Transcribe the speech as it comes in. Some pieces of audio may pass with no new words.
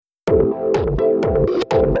Welcome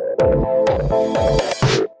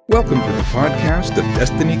to the podcast of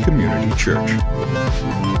Destiny Community Church.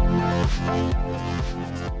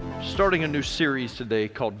 Starting a new series today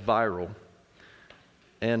called Viral,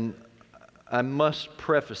 and I must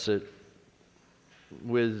preface it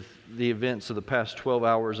with the events of the past 12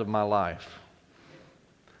 hours of my life.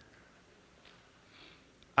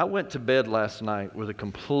 I went to bed last night with a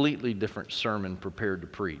completely different sermon prepared to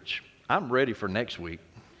preach. I'm ready for next week.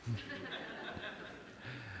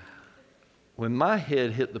 When my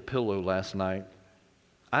head hit the pillow last night,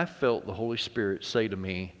 I felt the Holy Spirit say to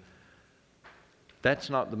me,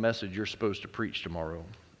 "That's not the message you're supposed to preach tomorrow."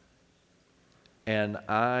 And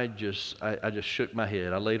I just shook my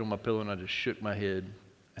head. I laid on my pillow and I just shook my head.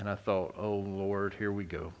 And I thought, oh Lord, here we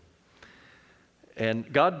go.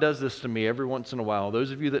 And God does this to me every once in a while.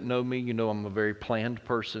 Those of you that know me, you know I'm a very planned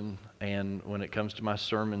person. And when it comes to my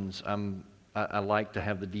sermons, I like to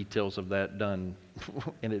have the details of that done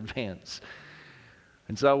in advance.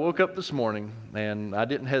 And so I woke up this morning and I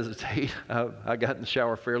didn't hesitate. I got in the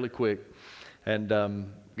shower fairly quick and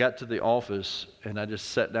got to the office and I just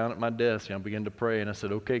sat down at my desk and I began to pray and I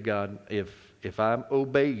said, okay, God, if I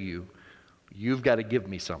obey you, you've got to give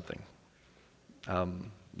me something.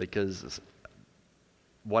 Because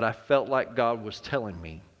what I felt like God was telling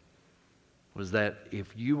me was that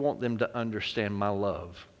if you want them to understand my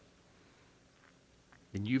love,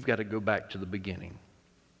 then you've got to go back to the beginning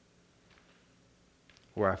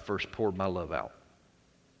where I first poured my love out.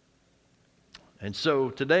 And so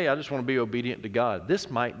today I just want to be obedient to God. This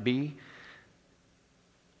might be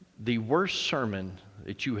the worst sermon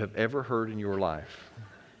that you have ever heard in your life.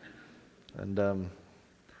 And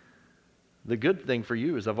the good thing for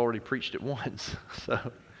you is I've already preached it once.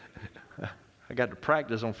 So I got to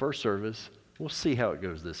practice on first service. We'll see how it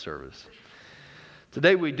goes this service.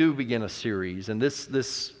 Today we do begin a series, and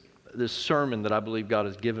this sermon that I believe God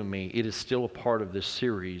has given me, it is still a part of this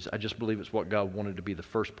series. I just believe it's what God wanted to be the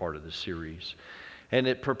first part of this series. And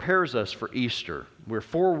it prepares us for Easter. We're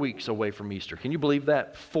 4 weeks away from Easter. Can you believe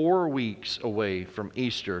that? 4 weeks away from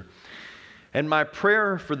Easter. And my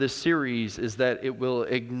prayer for this series is that it will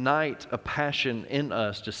ignite a passion in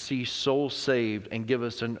us to see souls saved and give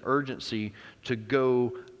us an urgency to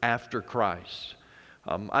go after Christ.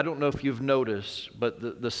 I don't know if you've noticed,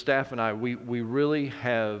 but the staff and I, we really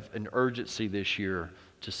have an urgency this year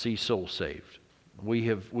to see souls saved. We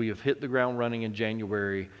have hit the ground running in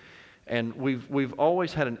January, and we've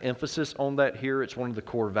always had an emphasis on that here. It's one of the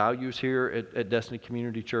core values here at Destiny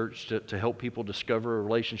Community Church to help people discover a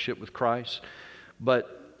relationship with Christ.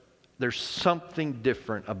 But there's something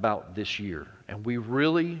different about this year. And we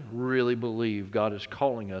really, really believe God is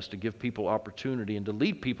calling us to give people opportunity and to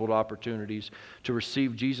lead people to opportunities to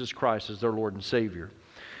receive Jesus Christ as their Lord and Savior.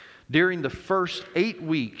 During the first 8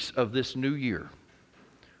 weeks of this new year,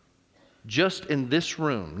 just in this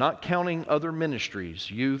room, not counting other ministries,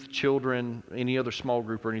 youth, children, any other small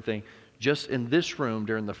group or anything, just in this room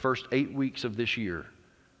during the first 8 weeks of this year,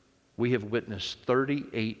 we have witnessed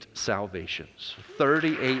 38 salvations.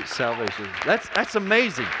 38 salvations. That's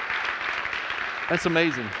amazing. That's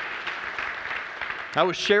amazing. I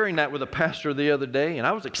was sharing that with a pastor the other day, and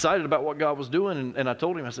I was excited about what God was doing, and I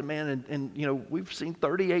told him, I said, man, and you know, we've seen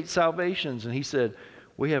 38 salvations. And he said,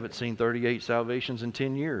 we haven't seen 38 salvations in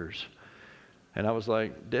 10 years. And I was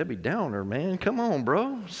like, Debbie Downer, man, come on,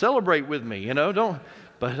 bro. Celebrate with me, you know, don't.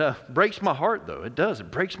 But breaks my heart, though. It does.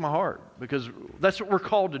 It breaks my heart because that's what we're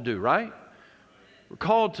called to do, right? We're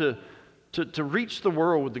called to reach the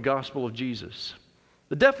world with the gospel of Jesus.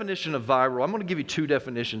 The definition of viral, I'm going to give you 2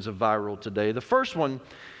 definitions of viral today. The first one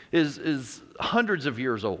is hundreds of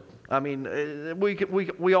years old. I mean,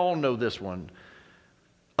 we all know this one.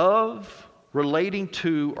 Of, relating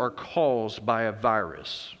to, or caused by a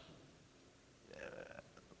virus.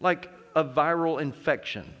 Like a viral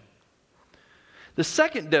infection. The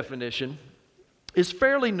second definition is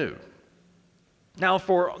fairly new. Now,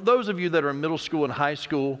 for those of you that are in middle school and high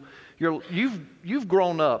school, you've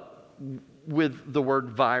grown up with the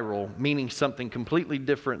word viral, meaning something completely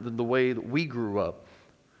different than the way that we grew up.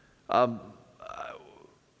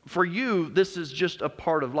 For you, this is just a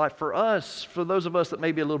part of life. For us, for those of us that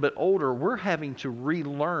may be a little bit older, we're having to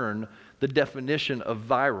relearn the definition of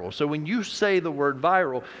viral. So when you say the word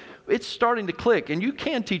viral, it's starting to click. And you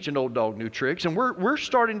can teach an old dog new tricks, and we're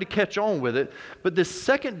starting to catch on with it. But this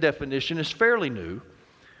second definition is fairly new.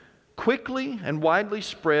 Quickly and widely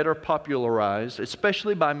spread or popularized,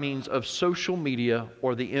 especially by means of social media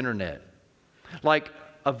or the internet. Like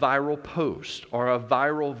a viral post or a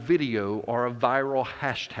viral video or a viral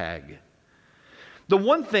hashtag. The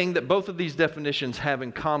one thing that both of these definitions have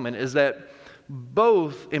in common is that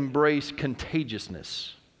both embrace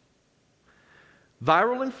contagiousness.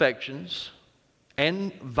 Viral infections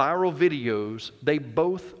and viral videos, they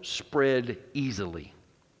both spread easily.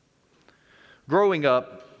 Growing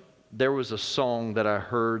up, there was a song that I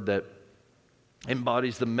heard that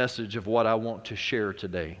embodies the message of what I want to share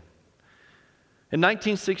today. In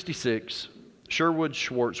 1966, Sherwood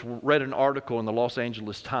Schwartz read an article in the Los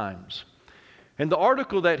Angeles Times. And the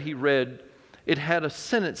article that he read, it had a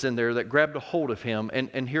sentence in there that grabbed a hold of him,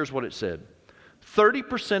 and here's what it said.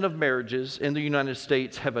 30% of marriages in the United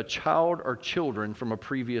States have a child or children from a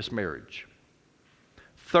previous marriage.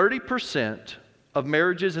 30% of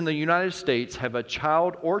marriages in the United States have a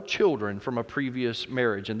child or children from a previous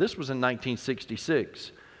marriage. And this was in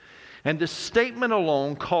 1966. And this statement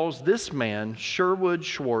alone caused this man, Sherwood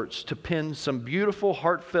Schwartz, to pen some beautiful,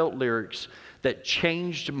 heartfelt lyrics that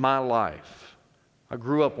changed my life. I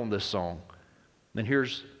grew up on this song. And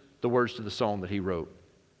here's the words to the song that he wrote.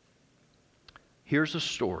 Here's a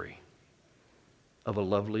story of a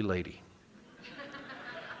lovely lady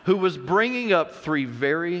who was bringing up 3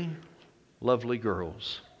 very lovely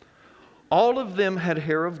girls. All of them had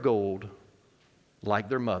hair of gold like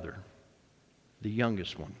their mother, the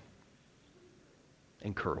youngest one,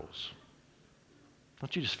 and curls.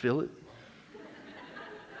 Don't you just feel it?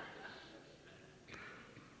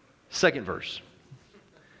 Second verse.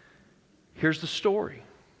 Here's the story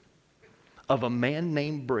of a man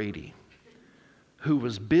named Brady who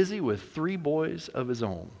was busy with 3 boys of his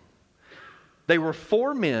own. They were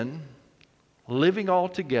 4 men living all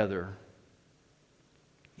together,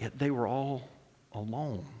 yet they were all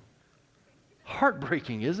alone.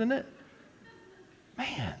 Heartbreaking, isn't it?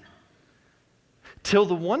 Man. Till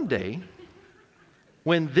the one day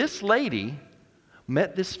when this lady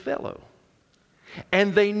met this fellow,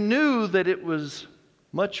 and they knew that it was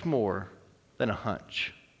much more than a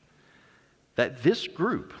hunch, that this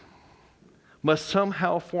group must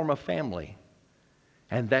somehow form a family.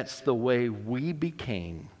 And that's the way we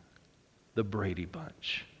became the Brady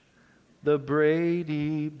Bunch. The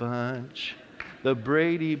Brady Bunch. The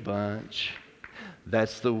Brady Bunch.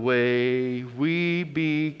 That's the way we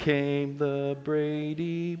became the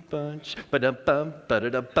Brady Bunch. Ba-dum-bum,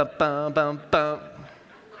 ba-da-dum-bum-bum-bum.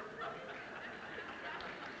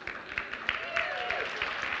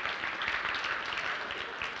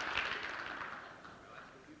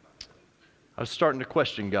 I was starting to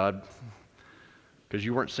question God because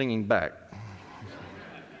you weren't singing back.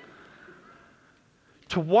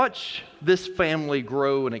 To watch this family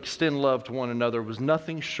grow and extend love to one another was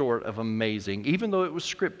nothing short of amazing. Even though it was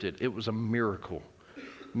scripted, it was a miracle.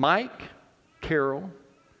 Mike, Carol,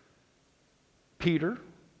 Peter,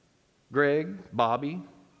 Greg, Bobby,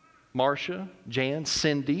 Marcia, Jan,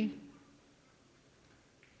 Cindy.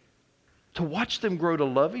 To watch them grow to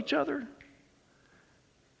love each other,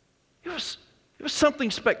 it was something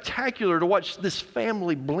spectacular to watch this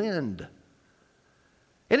family blend.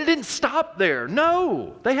 And it didn't stop there.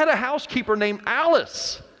 No, they had a housekeeper named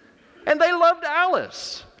Alice. And they loved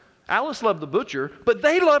Alice. Alice loved the butcher, but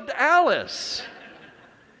they loved Alice.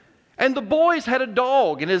 And the boys had a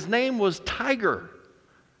dog, and his name was Tiger.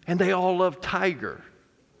 And they all loved Tiger.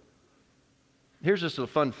 Here's just a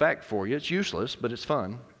fun fact for you. It's useless, but it's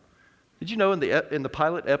fun. Did you know in the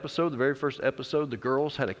pilot episode, the very first episode, the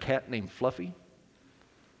girls had a cat named Fluffy?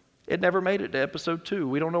 It never made it to episode 2.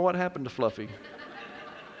 We don't know what happened to Fluffy.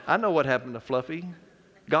 I know what happened to Fluffy.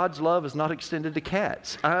 God's love is not extended to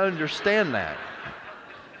cats. I understand that.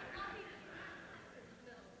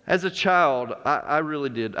 As a child, I really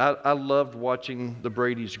did. I loved watching the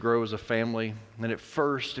Bradys grow as a family. And at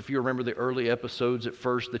first, if you remember the early episodes, at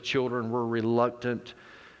first the children were reluctant.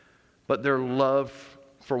 But their love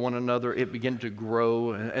for one another, it began to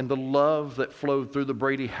grow. And the love that flowed through the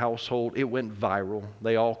Brady household, it went viral.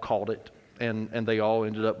 They all caught it. And they all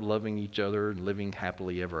ended up loving each other and living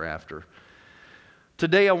happily ever after.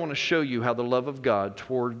 Today I want to show you how the love of God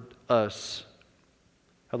toward us,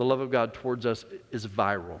 is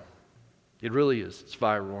viral. It really is. It's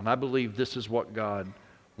viral. And I believe this is what God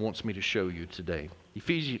wants me to show you today.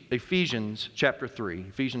 Ephesians chapter 3.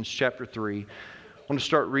 I want to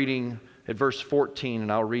start reading at verse 14,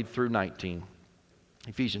 and I'll read through 19.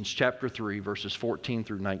 Ephesians chapter 3, verses 14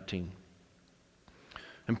 through 19.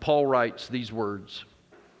 And Paul writes these words.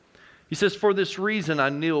 He says, "For this reason I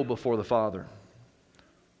kneel before the Father,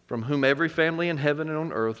 from whom every family in heaven and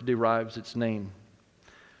on earth derives its name.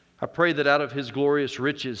 I pray that out of His glorious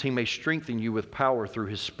riches He may strengthen you with power through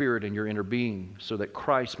His Spirit in your inner being, so that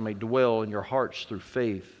Christ may dwell in your hearts through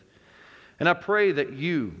faith. And I pray that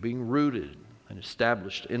you, being rooted and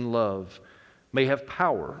established in love, may have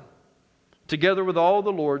power, together with all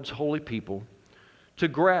the Lord's holy people, to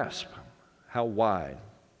grasp how wide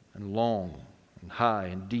and long and high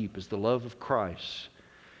and deep is the love of Christ,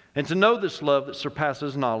 and to know this love that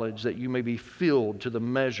surpasses knowledge, that you may be filled to the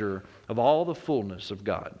measure of all the fullness of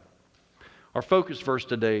God. Our focus verse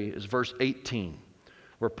today is verse 18,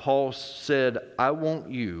 where Paul said, I want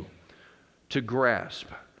you to grasp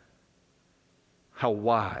how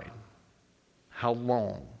wide, how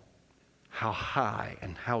long, how high,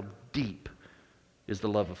 and how deep is the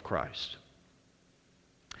love of Christ.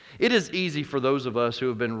 It is easy for those of us who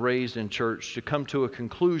have been raised in church to come to a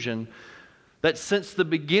conclusion that since the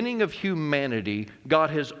beginning of humanity, God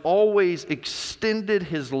has always extended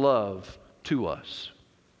His love to us.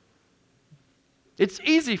 It's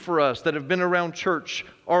easy for us that have been around church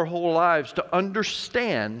our whole lives to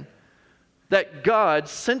understand that God,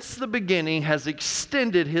 since the beginning, has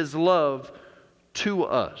extended His love to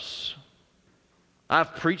us.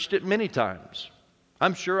 I've preached it many times.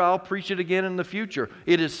 I'm sure I'll preach it again in the future.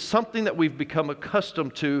 It is something that we've become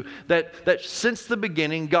accustomed to, that since the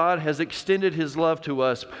beginning, God has extended His love to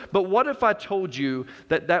us. But what if I told you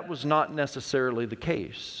that that was not necessarily the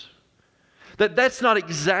case? That that's not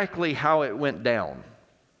exactly how it went down.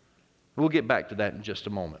 We'll get back to that in just a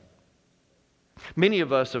moment. Many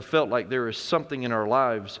of us have felt like there is something in our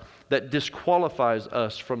lives that disqualifies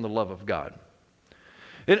us from the love of God.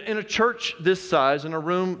 In a church this size, in a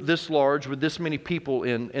room this large, with this many people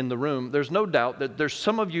in the room, there's no doubt that there's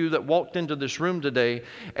some of you that walked into this room today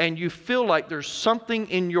and you feel like there's something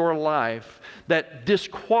in your life that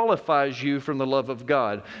disqualifies you from the love of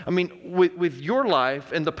God. I mean, with your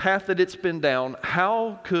life and the path that it's been down,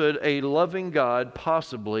 how could a loving God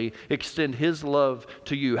possibly extend His love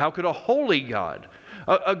to you? How could a holy God,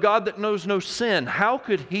 a God that knows no sin, how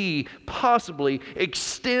could He possibly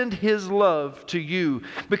extend His love to you?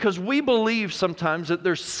 Because we believe sometimes that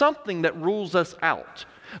there's something that rules us out.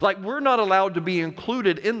 Like we're not allowed to be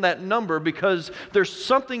included in that number because there's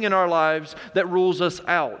something in our lives that rules us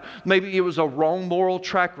out. Maybe it was a wrong moral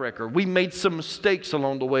track record. We made some mistakes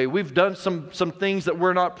along the way. We've done some things that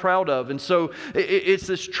we're not proud of. And so it's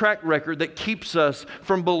this track record that keeps us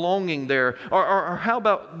from belonging there. Or how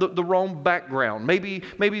about the wrong background? Maybe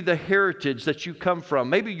the heritage that you come from.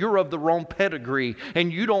 Maybe you're of the wrong pedigree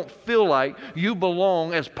and you don't feel like you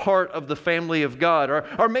belong as part of the family of God.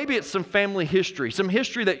 Or maybe it's some family history, some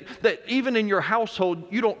history that even in your household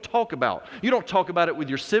you don't talk about. You don't talk about it with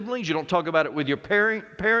your siblings. You don't talk about it with your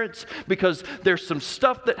parents because there's some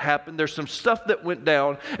stuff that happened. There's some stuff that went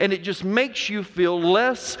down, and it just makes you feel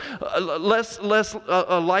less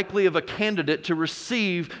likely of a candidate to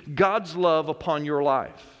receive God's love upon your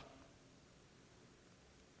life.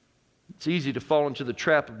 It's easy to fall into the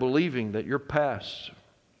trap of believing that your past,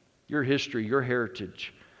 your history, your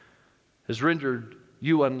heritage has rendered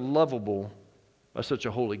you unlovable by such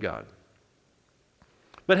a holy God.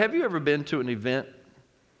 But have you ever been to an event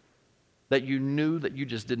that you knew that you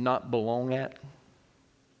just did not belong at?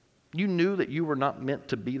 You knew that you were not meant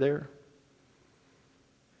to be there?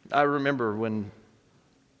 I remember when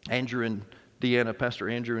Pastor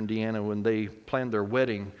Andrew and Deanna, when they planned their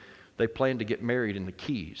wedding, they planned to get married in the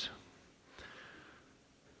Keys.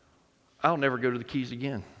 I'll never go to the Keys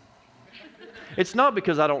again. It's not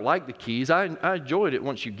because I don't like the Keys. I enjoyed it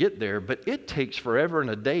once you get there, but it takes forever and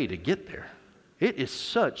a day to get there. It is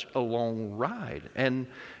such a long ride. And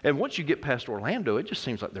once you get past Orlando, it just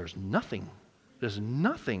seems like there's nothing. There's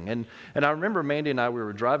nothing. And I remember Mandy and I, we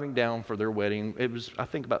were driving down for their wedding. It was, I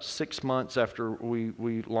think, about 6 months after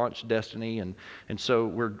we launched Destiny. And so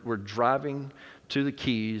we're driving to the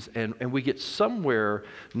Keys, and we get somewhere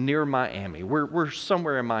near Miami. We're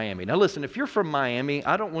somewhere in Miami. Now listen, if you're from Miami,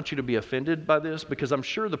 I don't want you to be offended by this because I'm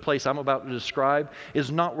sure the place I'm about to describe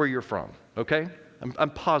is not where you're from, okay? I'm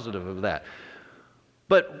positive of that.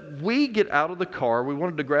 But we get out of the car. We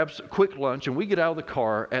wanted to grab a quick lunch, and we get out of the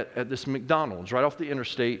car at this McDonald's right off the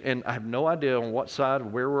interstate, and I have no idea on what side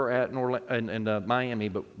of where we're at in Miami,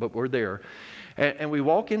 but we're there. And we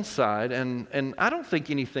walk inside, and I don't think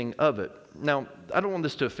anything of it. Now, I don't want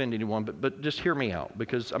this to offend anyone, but just hear me out,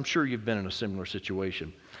 because I'm sure you've been in a similar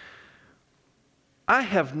situation. I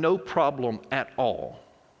have no problem at all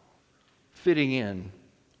fitting in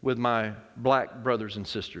with my black brothers and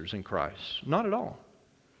sisters in Christ. Not at all.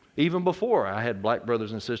 Even before I had black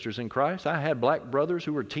brothers and sisters in Christ, I had black brothers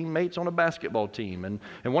who were teammates on a basketball team. And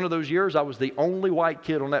one of those years, I was the only white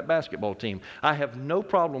kid on that basketball team. I have no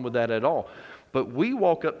problem with that at all. But we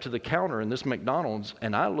walk up to the counter in this McDonald's,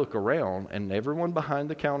 and I look around, and everyone behind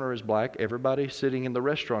the counter is black. Everybody sitting in the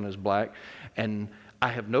restaurant is black. And I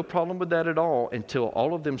have no problem with that at all until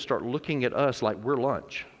all of them start looking at us like we're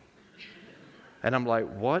lunch. And I'm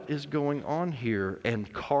like, what is going on here?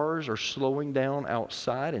 And cars are slowing down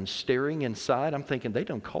outside and staring inside. I'm thinking, they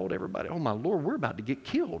done called everybody. Oh, my Lord, we're about to get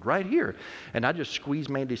killed right here. And I just squeezed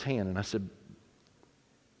Mandy's hand and I said,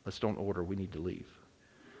 let's don't order. We need to leave.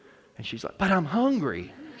 And she's like, but I'm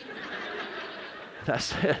hungry. And I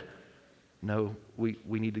said, no, we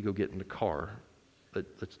need to go get in the car.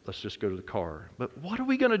 Let's just go to the car. But what are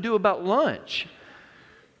we going to do about lunch?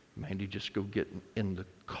 Mandy, just go get in the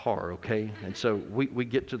car, okay? And so we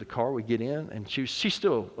get to the car, we get in, and she's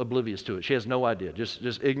still oblivious to it. She has no idea, just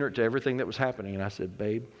ignorant to everything that was happening. And I said,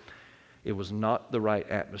 babe, it was not the right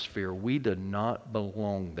atmosphere. We did not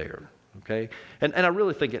belong there, okay? And I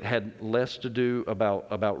really think it had less to do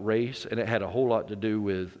about race, and it had a whole lot to do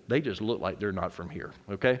with they just look like they're not from here,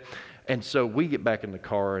 okay? And so we get back in the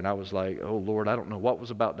car, and I was like, oh, Lord, I don't know what was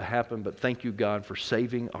about to happen, but thank you, God, for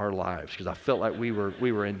saving our lives, because I felt like we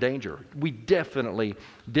were in danger. We definitely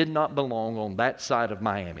did not belong on that side of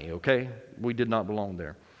Miami, okay? We did not belong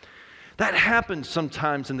there. That happens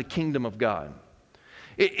sometimes in the kingdom of God.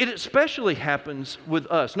 It especially happens with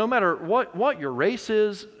us. No matter what your race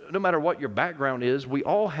is, no matter what your background is, we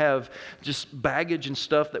all have just baggage and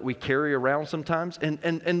stuff that we carry around sometimes.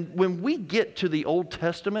 And when we get to the Old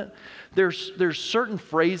Testament, there's certain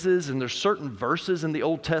phrases and there's certain verses in the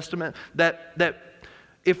Old Testament that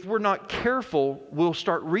if we're not careful, we'll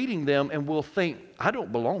start reading them and we'll think, I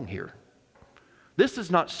don't belong here. This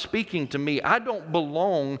is not speaking to me. I don't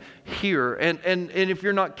belong here. And if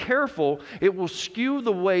you're not careful, it will skew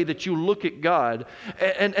the way that you look at God.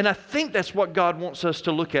 And I think that's what God wants us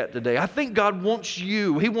to look at today. I think God wants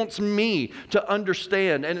you, He wants me to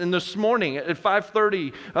understand. And this morning at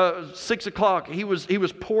 5:30, 6 o'clock, He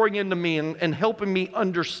was pouring into me and helping me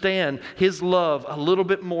understand His love a little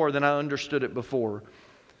bit more than I understood it before.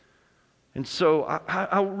 And so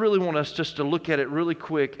I really want us just to look at it really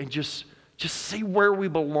quick and just see where we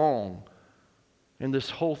belong in this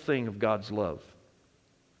whole thing of God's love.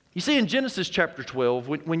 You see, in Genesis chapter 12,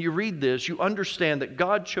 when you read this, you understand that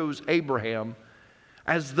God chose Abraham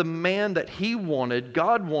as the man that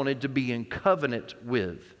God wanted to be in covenant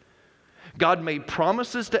with. God made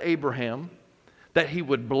promises to Abraham that He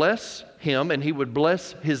would bless him and He would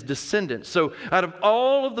bless his descendants. So out of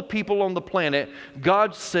all of the people on the planet,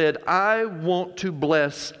 God said, I want to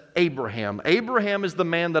bless Abraham. Abraham is the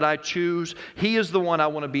man that I choose. He is the one I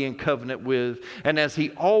want to be in covenant with. And as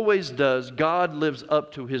He always does, God lives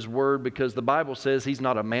up to His word, because the Bible says He's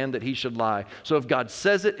not a man that He should lie. So if God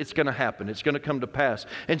says it, it's going to happen. It's going to come to pass.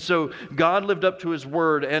 And so God lived up to His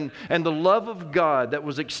word. And the love of God that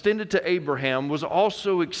was extended to Abraham was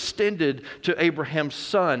also extended to Abraham's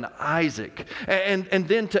son, Isaac. And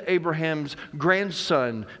then to Abraham's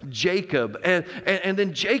grandson, Jacob. And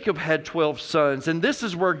then Jacob had 12 sons. And this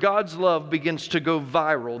is where God's love begins to go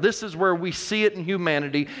viral. This is where we see it in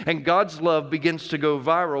humanity, and God's love begins to go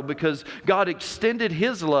viral because God extended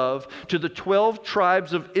His love to the 12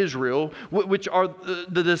 tribes of Israel, which are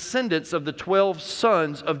the descendants of the 12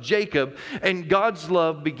 sons of Jacob, and God's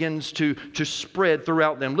love begins to spread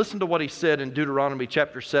throughout them. Listen to what He said in Deuteronomy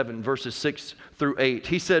chapter 7, verses 6 through 8.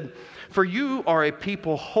 He said, "For you are a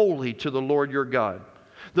people holy to the Lord your God.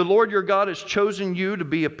 The Lord your God has chosen you to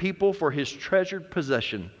be a people for His treasured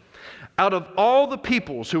possession. Out of all the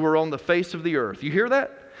peoples who are on the face of the earth," you hear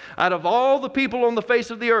that? Out of all the people on the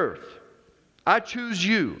face of the earth, I choose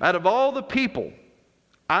you. Out of all the people,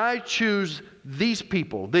 I choose these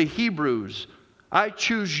people, the Hebrews. I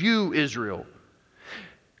choose you, Israel.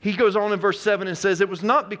 He goes on in verse 7 and says, "It was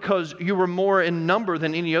not because you were more in number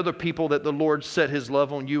than any other people that the Lord set His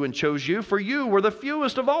love on you and chose you, for you were the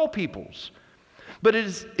fewest of all peoples. But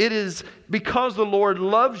it is because the Lord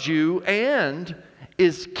loves you and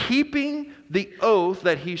is keeping the oath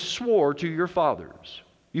that He swore to your fathers."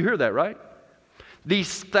 You hear that, right?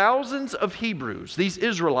 These thousands of Hebrews, these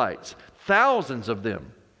Israelites, thousands of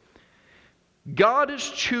them, God is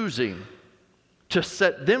choosing to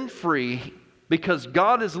set them free because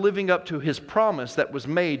God is living up to His promise that was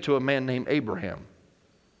made to a man named Abraham.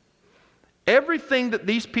 Everything that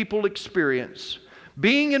these people experience,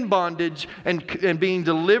 being in bondage and being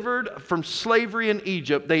delivered from slavery in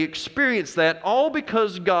Egypt, they experienced that all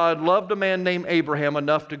because God loved a man named Abraham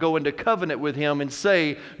enough to go into covenant with him and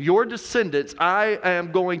say, your descendants, I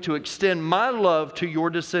am going to extend my love to your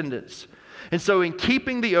descendants. And so in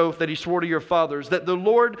keeping the oath that He swore to your fathers, that the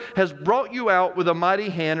Lord has brought you out with a mighty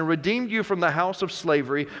hand and redeemed you from the house of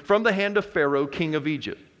slavery, from the hand of Pharaoh, king of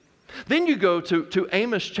Egypt. Then you go to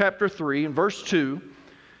Amos chapter 3 and verse 2,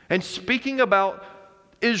 and speaking about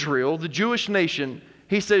Israel, the Jewish nation,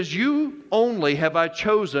 he says, "You only have I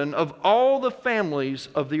chosen of all the families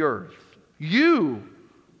of the earth." You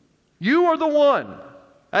You are the one.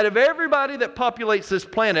 Out of everybody that populates this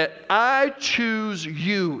planet, I choose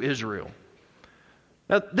you, Israel.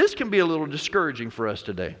 Now, this can be a little discouraging for us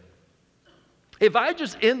today. If I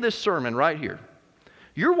just end this sermon right here,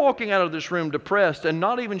 you're walking out of this room depressed and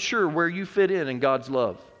not even sure where you fit in God's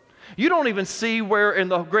love. You don't even see where, in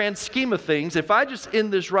the grand scheme of things, if I just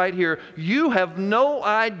end this right here, you have no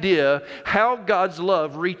idea how God's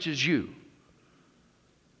love reaches you.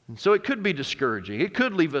 And so it could be discouraging. It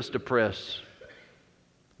could leave us depressed.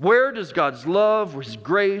 Where does God's love, His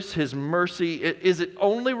grace, His mercy, is it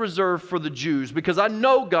only reserved for the Jews? Because I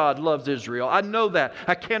know God loves Israel. I know that.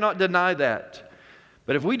 I cannot deny that.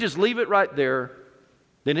 But if we just leave it right there,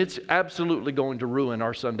 then it's absolutely going to ruin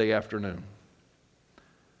our Sunday afternoon.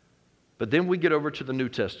 But then we get over to the New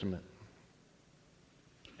Testament.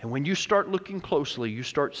 And when you start looking closely, you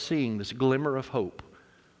start seeing this glimmer of hope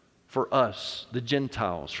for us, the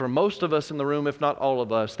Gentiles. For most of us in the room, if not all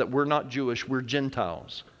of us, that we're not Jewish, we're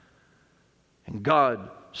Gentiles. And God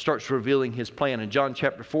starts revealing His plan. In John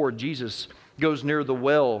chapter 4, Jesus goes near the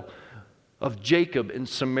well of Jacob in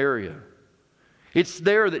Samaria. It's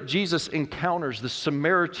there that Jesus encounters the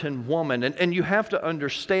Samaritan woman. And you have to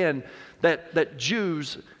understand that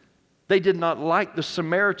Jews, they did not like the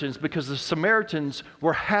Samaritans because the Samaritans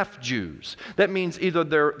were half Jews. That means either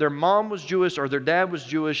their mom was Jewish or their dad was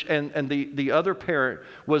Jewish and the other parent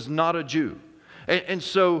was not a Jew. And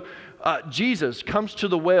so Jesus comes to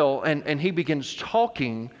the well and He begins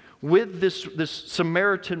talking with this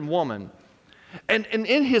Samaritan woman. And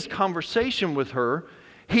in His conversation with her,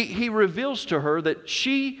 He reveals to her that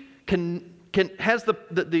she has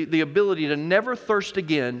the ability to never thirst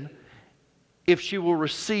again if she will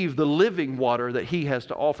receive the living water that He has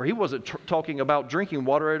to offer. He wasn't talking about drinking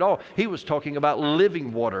water at all. He was talking about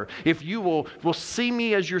living water. If you will see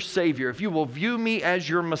me as your Savior, if you will view me as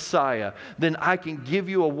your Messiah, then I can give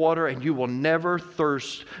you a water and you will never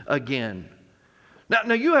thirst again.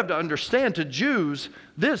 Now you have to understand, to Jews,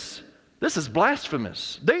 this is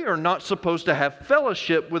blasphemous. They are not supposed to have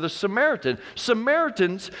fellowship with a Samaritan.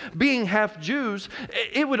 Samaritans, being half Jews,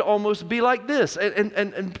 it would almost be like this.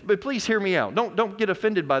 But please hear me out. Don't get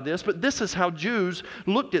offended by this, but this is how Jews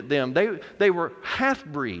looked at them. They were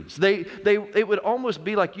half-breeds. It would almost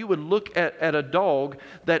be like you would look at a dog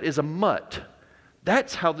that is a mutt.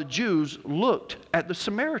 That's how the Jews looked at the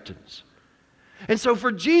Samaritans. And so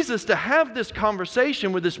for Jesus to have this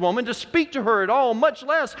conversation with this woman, to speak to her at all, much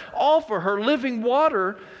less offer her living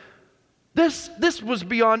water, this was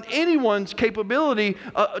beyond anyone's capability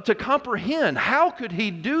to comprehend. How could He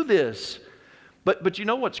do this? But you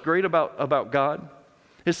know what's great about God?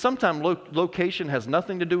 Is sometimes location has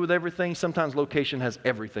nothing to do with everything. Sometimes location has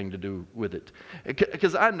everything to do with it.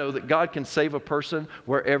 Because I know that God can save a person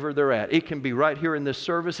wherever they're at. It can be right here in this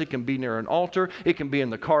service. It can be near an altar. It can be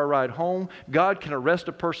in the car ride home. God can arrest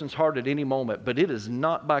a person's heart at any moment. But it is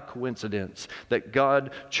not by coincidence that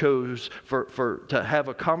God chose to have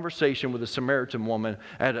a conversation with a Samaritan woman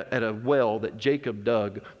at a well that Jacob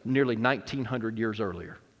dug nearly 1,900 years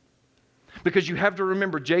earlier. Because you have to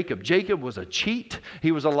remember Jacob. Jacob was a cheat.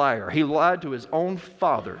 He was a liar. He lied to his own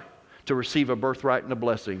father to receive a birthright and a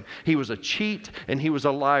blessing. He was a cheat and he was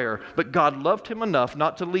a liar. But God loved him enough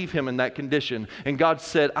not to leave him in that condition. And God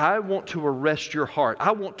said, I want to arrest your heart.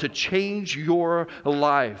 I want to change your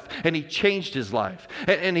life. And He changed his life.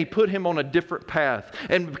 And He put him on a different path.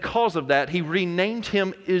 And because of that, He renamed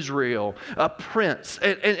him Israel, a prince.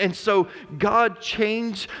 And so God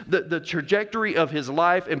changed the trajectory of his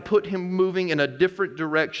life and put him moving in a different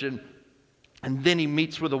direction. And then he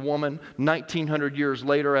meets with a woman 1,900 years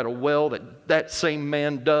later at a well that same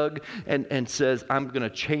man dug and says, I'm going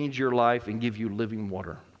to change your life and give you living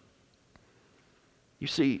water. You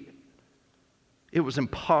see, it was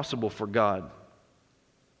impossible for God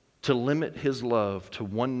to limit His love to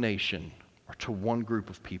one nation or to one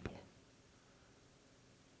group of people.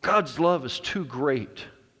 God's love is too great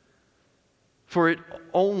for it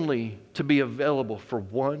only to be available for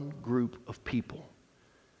one group of people.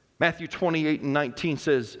 Matthew 28:19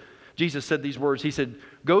 says, Jesus said these words. He said,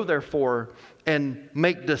 go therefore and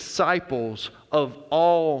make disciples of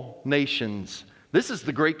all nations. This is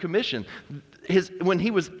the Great Commission. When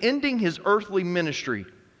He was ending His earthly ministry,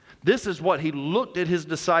 this is what He looked at His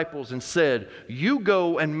disciples and said, you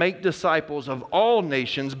go and make disciples of all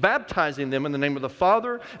nations, baptizing them in the name of the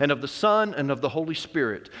Father and of the Son and of the Holy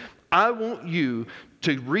Spirit. I want you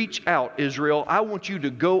to reach out, Israel. I want you to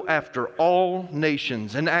go after all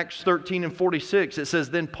nations. In Acts 13:46, it says,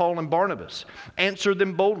 then Paul and Barnabas answered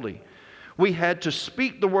them boldly. We had to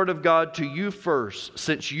speak the word of God to you first.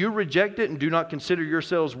 Since you reject it and do not consider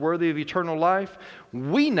yourselves worthy of eternal life,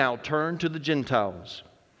 we now turn to the Gentiles.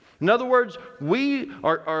 In other words, we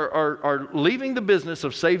are leaving the business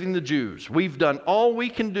of saving the Jews. We've done all we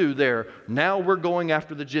can do there. Now we're going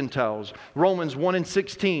after the Gentiles. Romans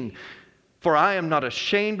 1:16. For I am not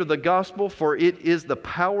ashamed of the gospel, for it is the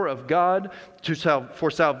power of God for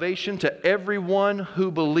salvation to everyone who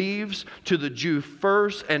believes, to the Jew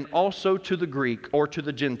first, and also to the Greek or to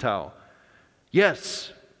the Gentile.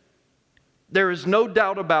 Yes, there is no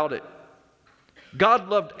doubt about it. God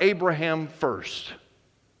loved Abraham first.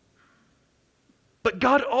 But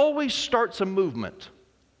God always starts a movement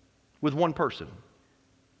with one person.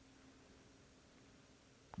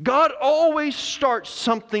 God always starts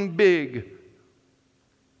something big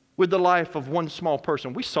with the life of one small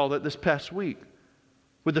person. We saw that this past week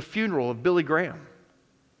with the funeral of Billy Graham.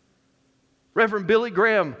 Reverend Billy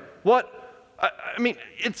Graham, I mean,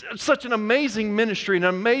 it's such an amazing ministry, an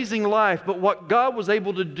amazing life, but what God was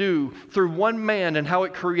able to do through one man and how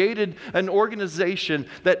it created an organization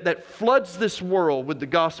that floods this world with the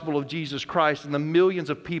gospel of Jesus Christ and the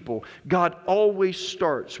millions of people. God always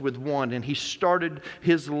starts with one, and He started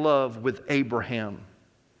His love with Abraham.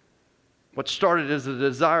 What started as a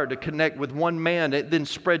desire to connect with one man, it then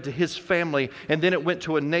spread to his family, and then it went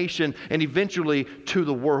to a nation, and eventually to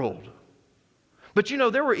the world. But you know,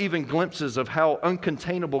 there were even glimpses of how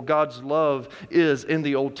uncontainable God's love is in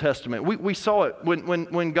the Old Testament. We saw it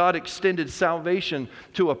when God extended salvation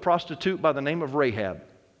to a prostitute by the name of Rahab.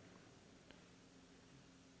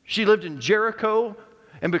 She lived in Jericho,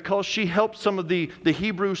 and because she helped some of the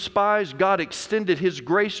Hebrew spies, God extended His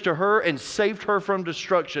grace to her and saved her from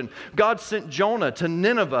destruction. God sent Jonah to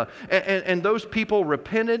Nineveh, and those people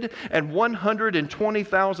repented, and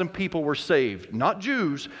 120,000 people were saved. Not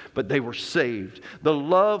Jews, but they were saved. The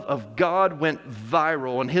love of God went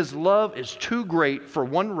viral, and His love is too great for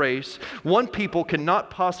one race. One people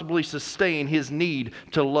cannot possibly sustain His need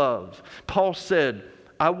to love. Paul said,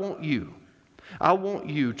 I want you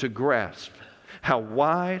to grasp how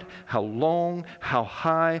wide, how long, how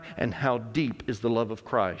high, and how deep is the love of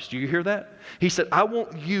Christ. Do you hear that? He said, I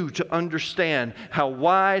want you to understand how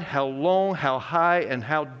wide, how long, how high, and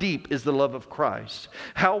how deep is the love of Christ.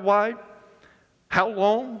 How wide, how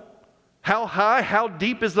long, how high, how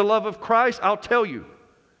deep is the love of Christ? I'll tell you.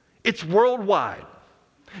 It's worldwide.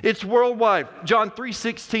 It's worldwide. John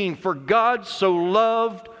 3:16, for God so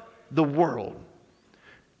loved the world.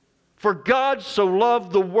 For God so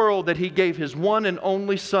loved the world that He gave His one and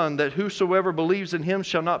only Son, that whosoever believes in Him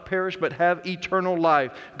shall not perish but have eternal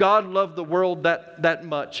life. God loved the world that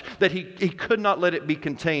much that He could not let it be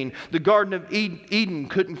contained. The Garden of Eden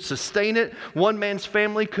couldn't sustain it. One man's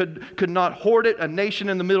family could not hoard it. A nation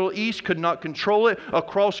in the Middle East could not control it. A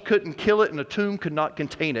cross couldn't kill it, and a tomb could not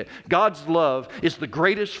contain it. God's love is the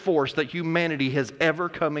greatest force that humanity has ever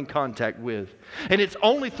come in contact with. And it's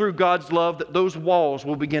only through God's love that those walls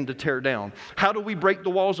will begin to tear down. How do we break the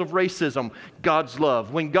walls of racism? God's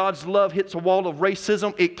love. When God's love hits a wall of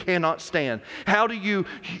racism, it cannot stand. How do you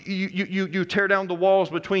tear down the walls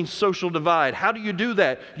between social divide? How do you do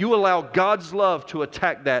that? You allow God's love to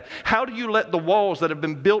attack that. How do you let the walls that have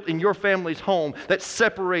been built in your family's home that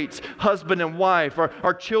separates husband and wife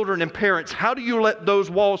or children and parents, how do you let those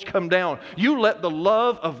walls come down? You let the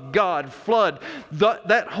love of God flood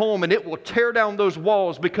that home, and it will tear down those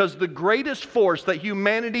walls, because the greatest force that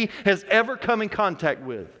humanity has ever come in contact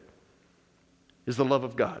with is the love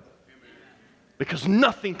of God. Because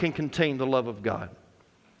nothing can contain the love of God.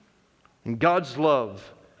 And God's love,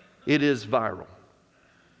 it is viral.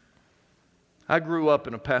 I grew up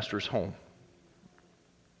in a pastor's home.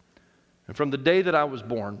 And from the day that I was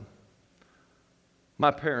born,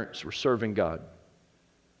 my parents were serving God.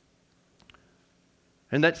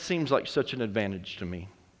 And that seems like such an advantage to me.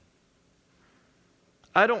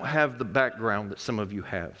 I don't have the background that some of you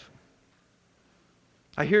have.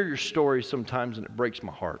 I hear your stories sometimes and it breaks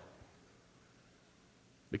my heart.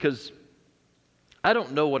 Because I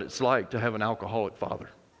don't know what it's like to have an alcoholic father.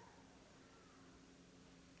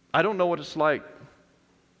 I don't know what it's like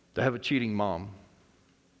to have a cheating mom.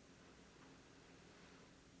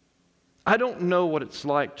 I don't know what it's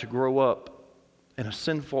like to grow up in a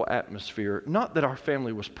sinful atmosphere. Not that our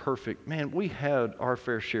family was perfect. Man, we had our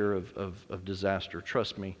fair share of disaster,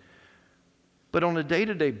 trust me. But on a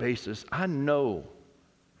day-to-day basis, I know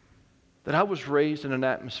that I was raised in an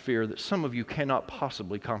atmosphere that some of you cannot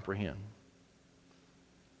possibly comprehend.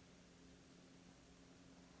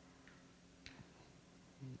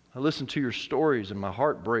 I listen to your stories and my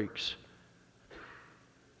heart breaks.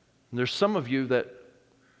 And there's some of you that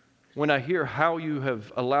when I hear how you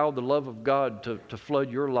have allowed the love of God to flood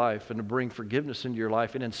your life and to bring forgiveness into your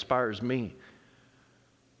life, it inspires me.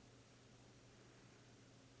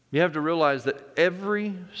 You have to realize that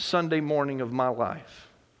every Sunday morning of my life,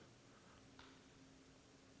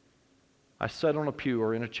 I sat on a pew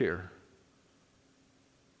or in a chair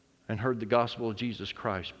and heard the gospel of Jesus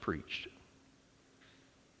Christ preached.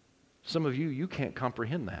 Some of you, you can't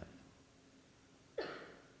comprehend that.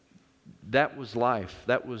 That was life.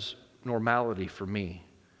 That was normality for me,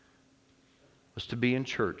 was to be in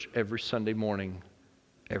church every Sunday morning,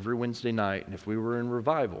 every Wednesday night, and if we were in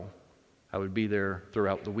revival, I would be there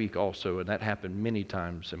throughout the week also, and that happened many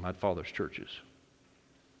times in my father's churches.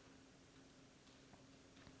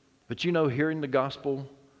 But you know, hearing the gospel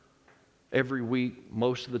every week,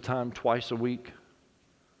 most of the time, twice a week,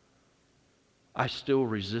 I still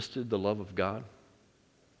resisted the love of God.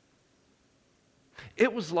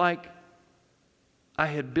 It was like I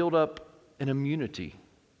had built up an immunity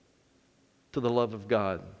to the love of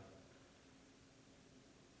God.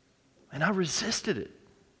 And I resisted it.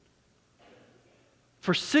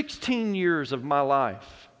 For 16 years of my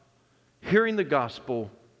life, hearing the gospel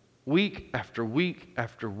week after week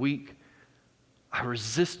after week, I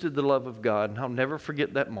resisted the love of God, and I'll never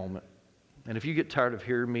forget that moment. And if you get tired of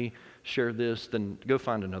hearing me share this, then go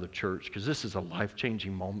find another church, because this is a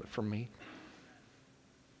life-changing moment for me.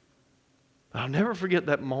 I'll never forget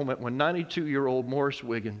that moment when 92-year-old Morris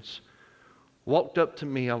Wiggins walked up to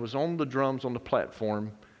me. I was on the drums on the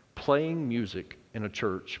platform, playing music in a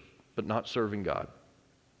church, but not serving God.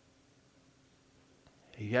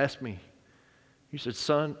 He asked me, he said,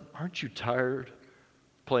 "Son, aren't you tired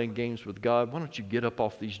of playing games with God? Why don't you get up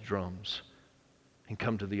off these drums and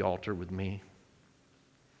come to the altar with me?"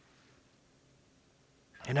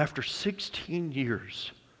 And after 16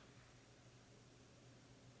 years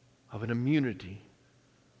of an immunity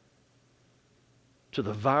to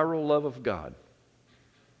the viral love of God,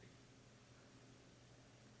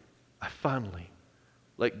 I finally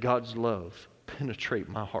let God's love penetrate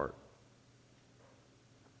my heart.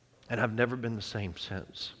 And I've never been the same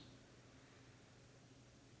since.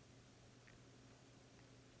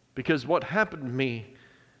 Because what happened to me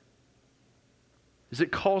is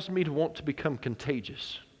it caused me to want to become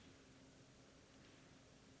contagious.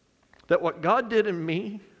 That what God did in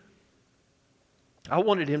me, I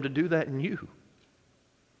wanted Him to do that in you.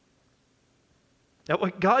 That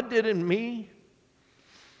what God did in me,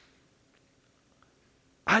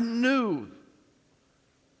 I knew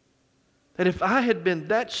that if I had been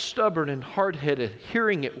that stubborn and hard-headed,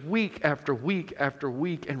 hearing it week after week after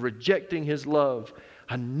week and rejecting His love,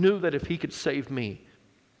 I knew that if He could save me,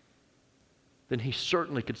 then He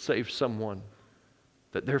certainly could save someone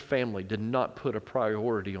that their family did not put a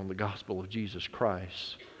priority on the gospel of Jesus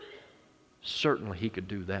Christ. Certainly He could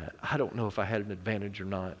do that. I don't know if I had an advantage or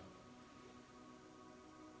not.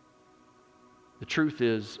 The truth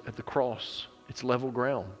is, at the cross, it's level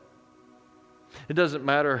ground. It doesn't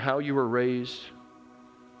matter how you were raised.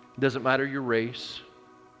 It doesn't matter your race.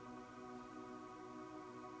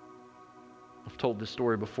 I've told this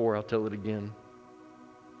story before. I'll tell it again.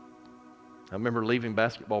 I remember leaving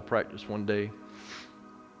basketball practice one day.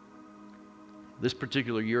 This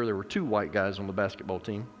particular year, there were 2 white guys on the basketball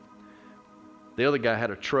team. The other guy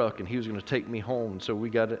had a truck, and he was going to take me home. So we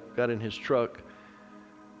got in his truck,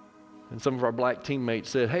 and some of our black teammates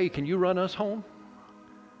said, "Hey, can you run us home?"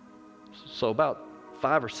 So about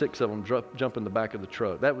 5 or 6 of them jump in the back of the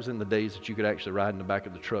truck. That was in the days that you could actually ride in the back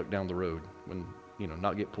of the truck down the road when,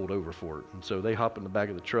 not get pulled over for it. And so they hop in the back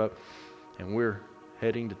of the truck, and we're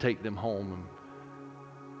heading to take them home. And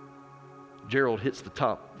Gerald hits the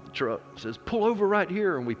top of the truck and says, "Pull over right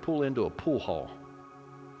here." And we pull into a pool hall.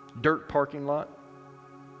 Dirt parking lot.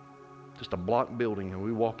 Just a block building. And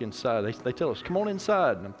we walk inside. They tell us, "Come on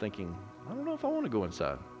inside." And I'm thinking, I don't know if I want to go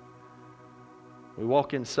inside. We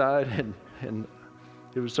walk inside, and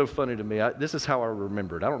it was so funny to me. This is how I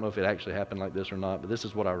remembered. I don't know if it actually happened like this or not, but this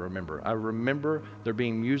is what I remember. I remember there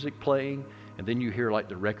being music playing, and then you hear like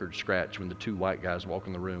the record scratch when the 2 white guys walk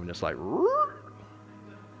in the room, and it's like,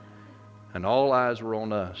 and all eyes were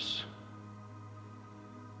on us.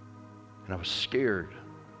 And I was scared.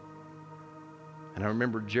 And I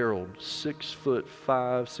remember Gerald,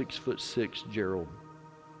 6'5", 6'6" Gerald.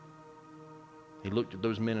 He looked at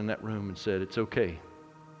those men in that room and said, "It's okay.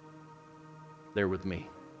 They're with me."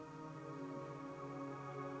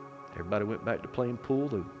 Everybody went back to playing pool.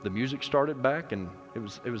 The music started back, and it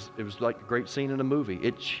was like a great scene in a movie.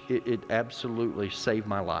 It absolutely saved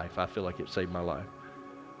my life. I feel like it saved my life.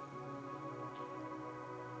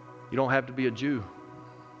 You don't have to be a Jew.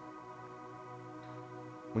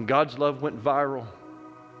 When God's love went viral,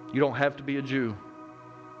 you don't have to be a Jew.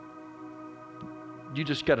 You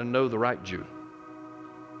just got to know the right Jew.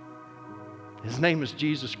 His name is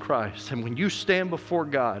Jesus Christ. And when you stand before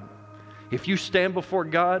God, if you stand before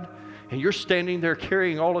God and you're standing there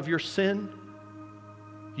carrying all of your sin,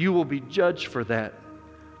 you will be judged for that.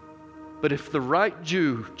 But if the right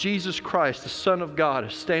Jew, Jesus Christ, the Son of God,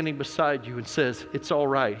 is standing beside you and says, it's all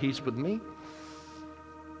right, He's with me,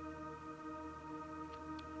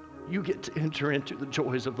 you get to enter into the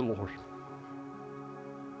joys of the Lord.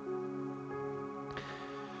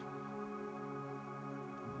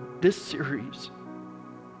 This series,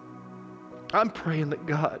 I'm praying that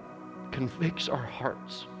God convicts our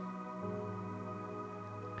hearts.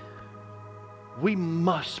 We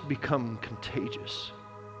must become contagious.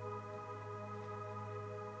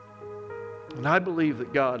 And I believe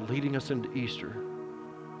that God, leading us into Easter,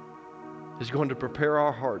 is going to prepare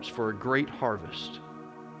our hearts for a great harvest.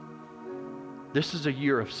 This is a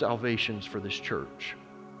year of salvations for this church.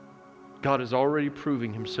 God is already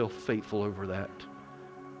proving Himself faithful over that.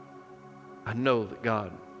 I know that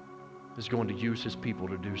God is going to use His people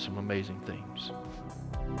to do some amazing things.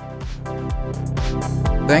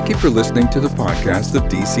 Thank you for listening to the podcast of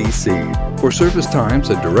DCC. For service times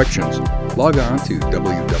and directions, log on to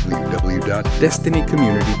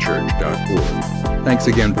www.destinycommunitychurch.org. Thanks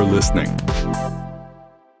again for listening.